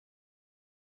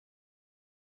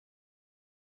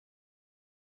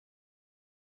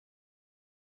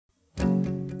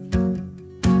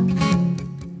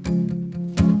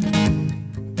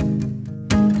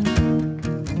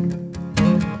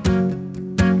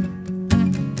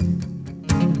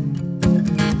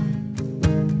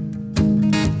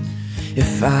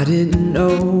If I didn't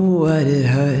know what it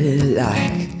hurt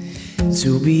like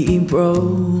to be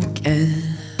broken,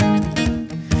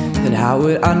 then how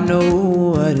would I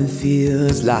know what it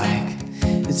feels like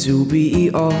to be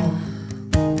all?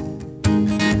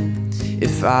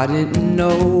 If I didn't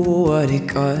know what it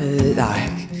got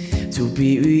like to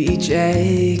be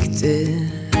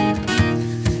rejected,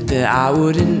 then I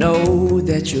wouldn't know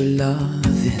that your love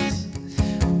is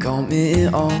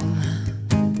coming on.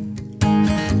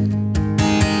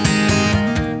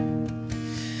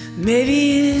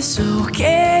 Maybe it's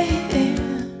okay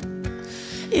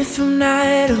if I'm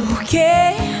not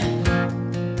okay,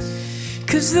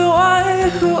 'cause the one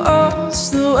who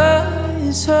owns the world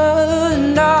is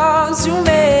holding on to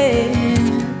me.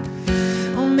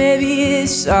 Or maybe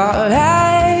it's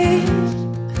alright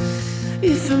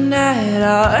if I'm not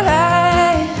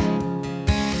alright,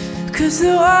 'cause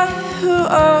the one who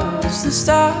owns the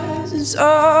stars is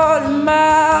all in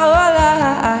my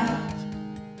life.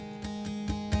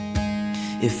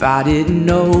 If I didn't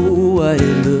know what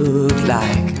it looked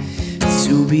like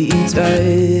to be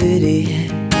dirty,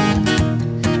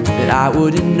 then I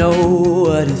wouldn't know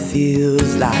what it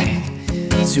feels like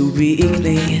to be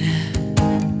clean.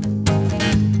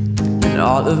 And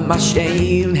all of my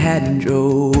shame hadn't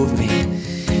drove me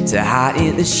to hide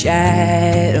in the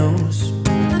shadows,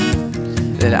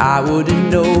 that I wouldn't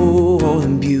know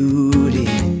the beauty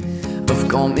of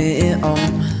coming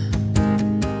home.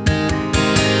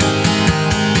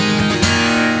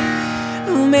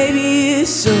 Maybe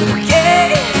it's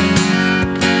okay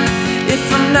if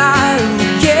I'm not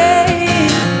okay,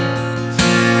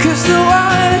 'cause the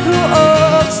one who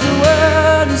owns the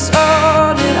world is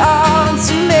holding on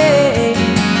to me.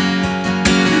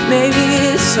 Maybe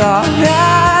it's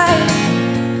alright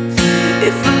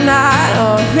if I'm not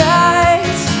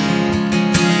alright,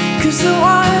 'cause the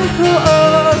one who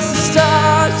owns the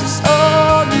stars is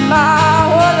holding my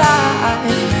whole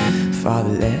life.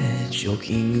 Father, let your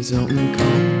kingdom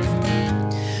come,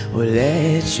 or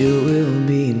let your will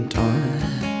be done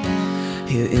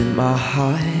here in my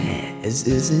heart as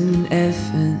is in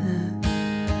heaven.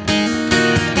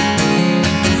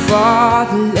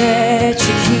 Father, let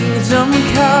your kingdom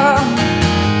come,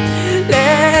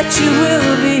 let your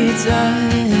will be done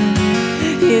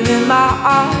here in my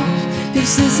heart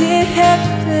as is in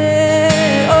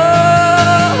heaven.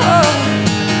 Oh,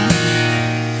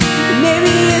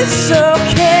 maybe it's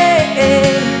okay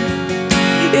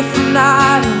if I'm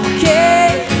not okay,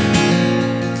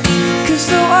 'cause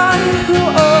the one who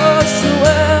owns the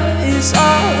world is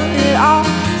all in all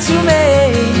to me.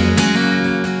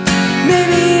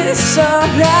 Maybe it's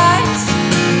alright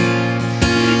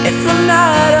if I'm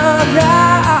not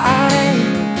alright,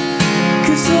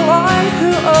 'cause the one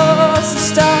who owns the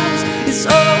stars is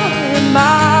all in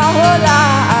my whole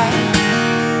life.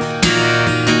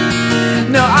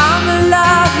 No, I'm in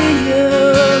love with you,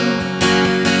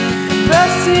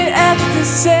 busted at the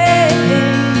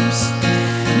seams.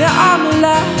 Now I'm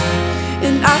alive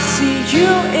and I see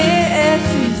you in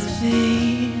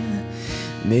everything.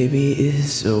 Maybe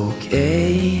it's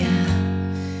okay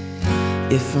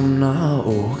if I'm not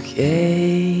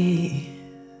okay.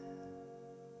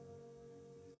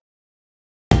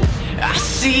 I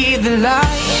see the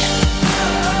light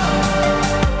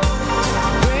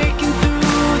breaking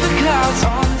through the clouds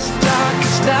on this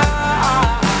darkest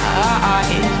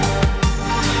night.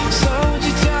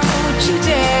 Soldier, don't you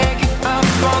dare give up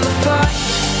on the fight,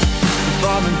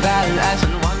 for the battle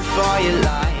hasn't won for your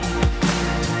life.